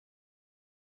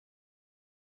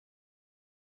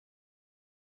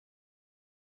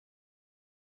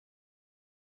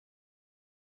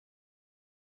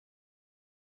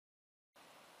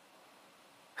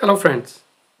Hello friends,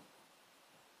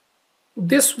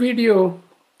 this video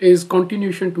is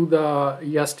continuation to the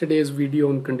yesterday's video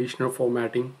on conditional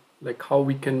formatting, like how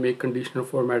we can make conditional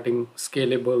formatting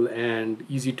scalable and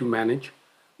easy to manage.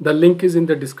 The link is in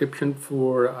the description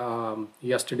for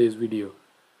yesterday's video.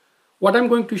 What I'm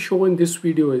going to show in this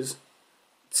video is,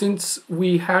 since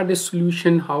we had a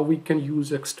solution how we can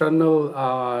use external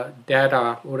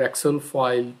data or Excel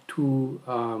file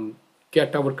to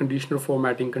get our conditional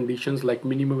formatting conditions like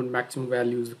minimum and maximum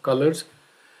values, colors.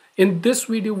 In this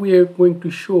video, we are going to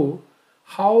show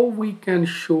how we can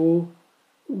show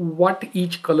what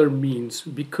each color means,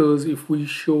 because if we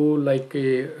show like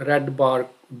a red bar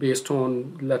based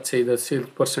on, let's say, the sales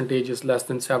percentage is less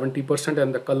than 70%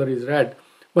 and the color is red,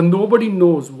 but nobody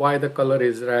knows why the color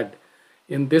is red.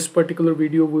 In this particular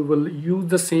video, we will use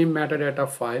the same metadata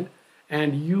file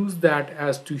and use that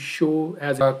as to show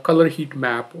as a color heat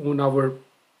map on our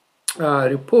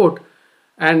report,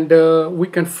 and we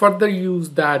can further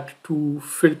use that to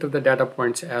filter the data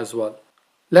points as well.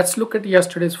 Let's look at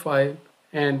yesterday's file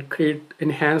and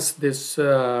enhance this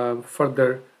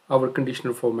further our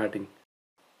conditional formatting.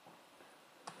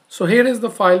 So here is the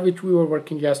file which we were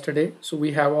working yesterday. So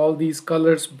we have all these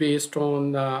colors based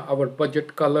on our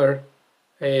budget color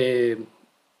a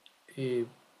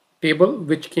table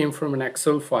which came from an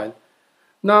Excel file.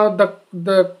 Now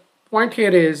the point here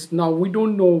is, now we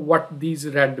don't know what these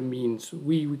red means.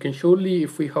 We can surely,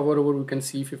 if we hover over, we can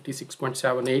see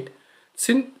 56.78,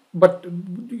 but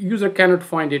user cannot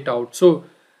find it out. So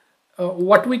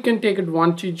what we can take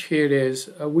advantage here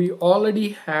is we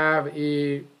already have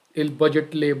a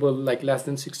budget label, like less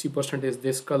than 60% is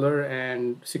this color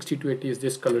and 60 to 80 is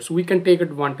this color. So we can take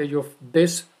advantage of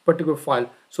this particular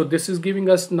file. So this is giving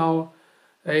us now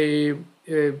a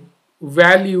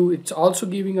value. It's also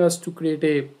giving us to create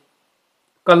a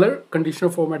color,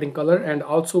 conditional formatting color, and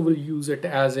also will use it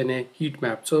as in a heat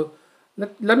map. So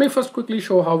let me first quickly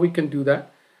show how we can do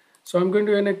that. So I'm going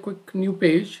to in a quick new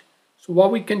page. So what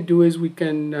we can do is we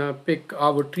can pick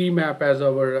our tree map as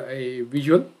our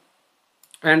visual,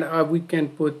 and we can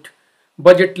put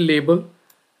budget label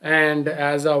and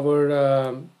as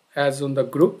our as on the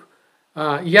group.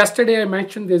 Yesterday I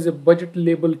mentioned there's a budget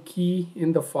label key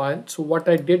in the file. So what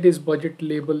I did is budget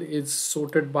label is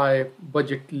sorted by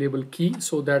budget label key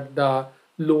so that the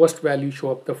lowest value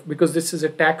show up, because this is a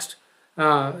text.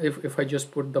 If I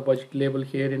just put the budget label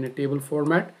here in a table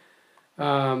format,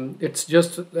 it's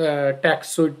just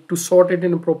text. So to sort it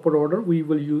in a proper order, we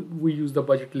use the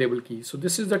budget label key. So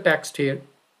this is the text here.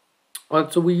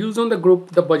 So we use on the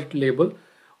group the budget label.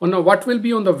 Now what will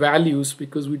be on the values,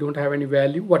 because we don't have any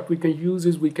value, what we can use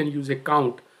is we can use a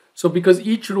count. So because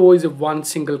each row is a one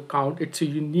single count, it's a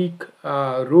unique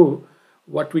row,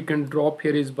 what we can drop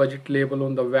here is budget label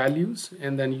on the values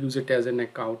and then use it as an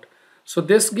account. So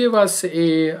this give us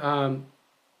a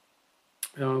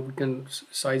we can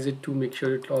size it to make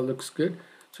sure it all looks good.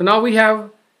 So now we have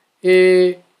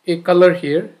a color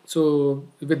here, so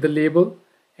with the label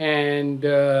and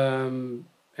the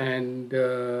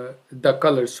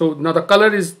color. So now the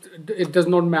color is, it does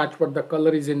not match what the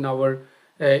color is in our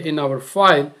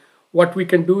file. What we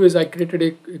can do is I created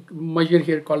a measure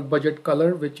here called budget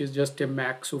color, which is just a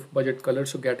max of budget color.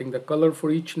 So getting the color for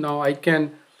each, now I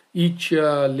can each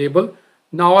label.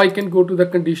 Now I can go to the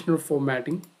conditional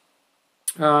formatting.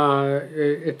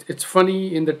 It's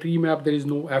funny, in the tree map there is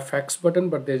no FX button,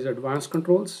 but there's advanced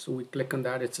controls. So we click on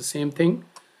that, it's the same thing.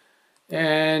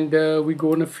 And we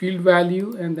go in a field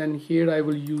value, and then here I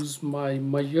will use my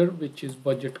measure, which is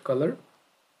budget color.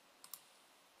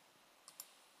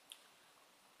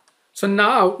 So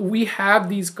now we have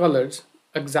these colors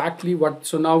exactly what,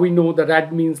 so now we know the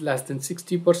red means less than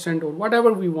 60% or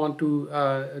whatever we want to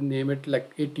name it,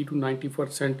 like 80 to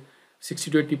 90%,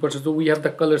 60 to 80%. So we have the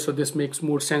color, so this makes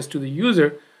more sense to the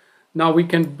user. Now we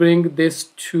can bring this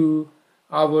to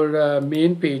our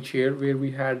main page here where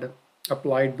we had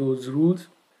applied those rules.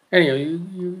 Anyway,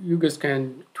 you guys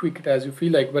can tweak it as you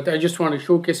feel like, but I just want to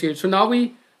showcase here. So now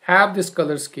we have this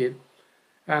color scale,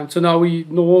 and so now we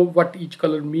know what each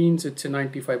color means. It's a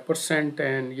 95%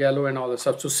 and yellow and all the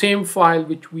stuff. So same file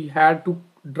which we had to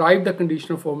drive the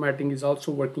conditional formatting is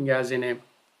also working as in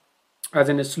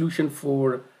a solution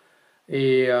for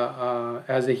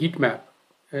as a heat map,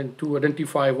 and to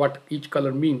identify what each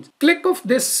color means. Click of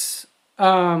this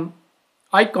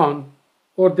icon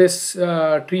or this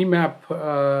tree map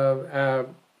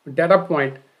data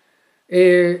point,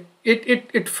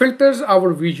 it filters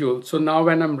our visual. So now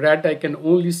when I'm red, I can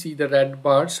only see the red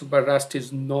bars, but rest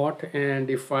is not. And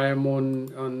if I am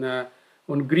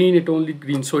on green, it only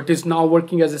green. So it is now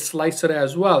working as a slicer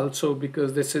as well. So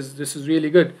because this is really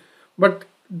good. But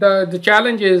the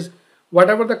challenge is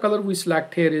whatever the color we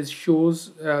select here is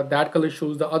shows that color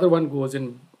shows the other one goes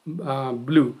in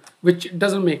blue, which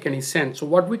doesn't make any sense. So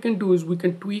what we can do is we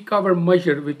can tweak our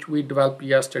measure which we developed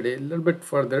yesterday a little bit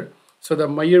further. So the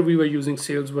measure we were using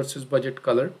sales versus budget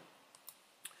color.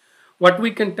 What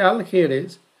we can tell here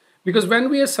is, because when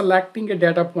we are selecting a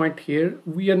data point here,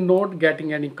 we are not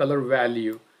getting any color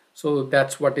value. So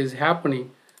that's what is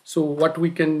happening. So what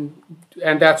we can,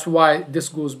 and that's why this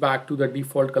goes back to the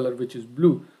default color, which is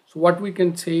blue. So what we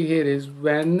can say here is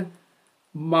when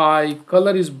my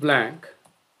color is blank,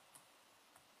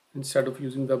 instead of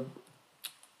using the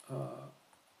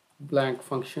blank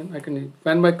function, I can,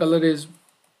 when my color is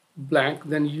blank,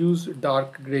 then use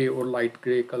dark gray or light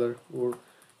gray color, or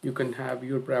you can have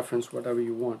your preference, whatever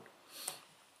you want.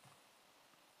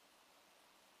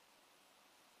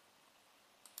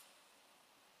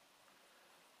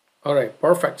 All right,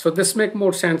 perfect. So this make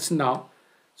more sense now.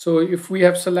 So if we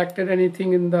have selected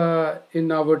anything in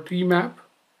our tree map,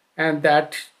 and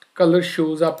that color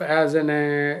shows up as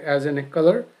a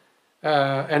color,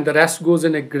 and the rest goes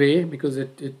in a gray because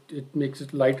it makes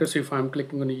it lighter. So if I'm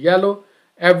clicking on a yellow,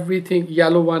 everything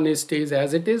yellow one is stays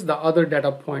as it is. The other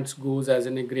data points goes as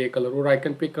in a gray color, or I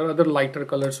can pick another lighter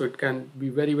color so it can be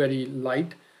very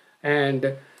light.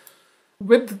 And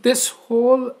with this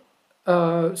whole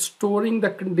storing the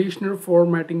conditional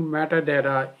formatting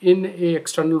metadata in a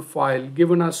external file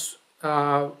given us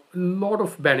a lot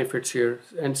of benefits here,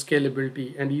 and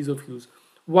scalability and ease of use.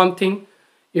 One thing,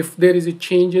 if there is a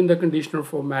change in the conditional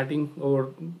formatting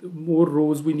or more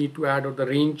rows we need to add, or the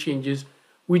range changes,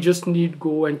 we just need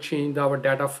go and change our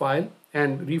data file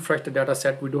and refresh the data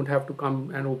set. We don't have to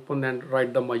come and open and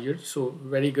write the measures. So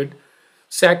very good.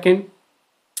 Second,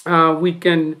 we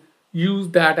can use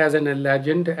that as a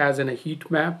legend, as a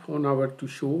heat map on our to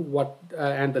show what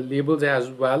and the labels as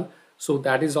well. So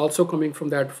that is also coming from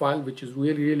that file, which is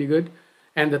really good.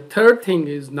 And the third thing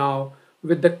is, now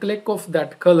with the click of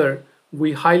that color,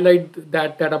 we highlight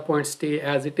that data point stay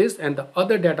as it is, and the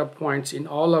other data points in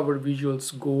all our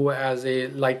visuals go as a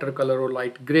lighter color or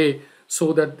light gray,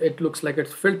 so that it looks like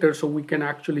it's filtered, so we can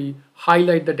actually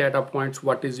highlight the data points,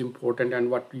 what is important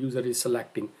and what user is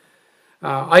selecting.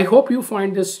 I hope you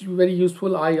find this very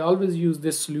useful. I always use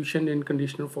this solution in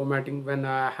conditional formatting when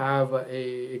I have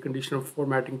a conditional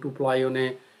formatting to apply on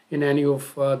in any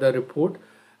of the report.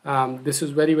 This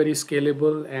is very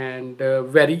scalable and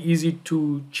very easy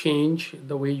to change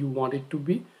the way you want it to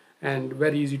be, and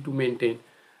very easy to maintain.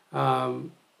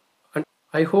 And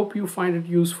I hope you find it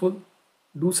useful.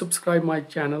 Do subscribe my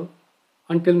channel.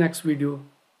 Until next video,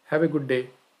 have a good day.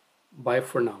 Bye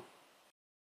for now.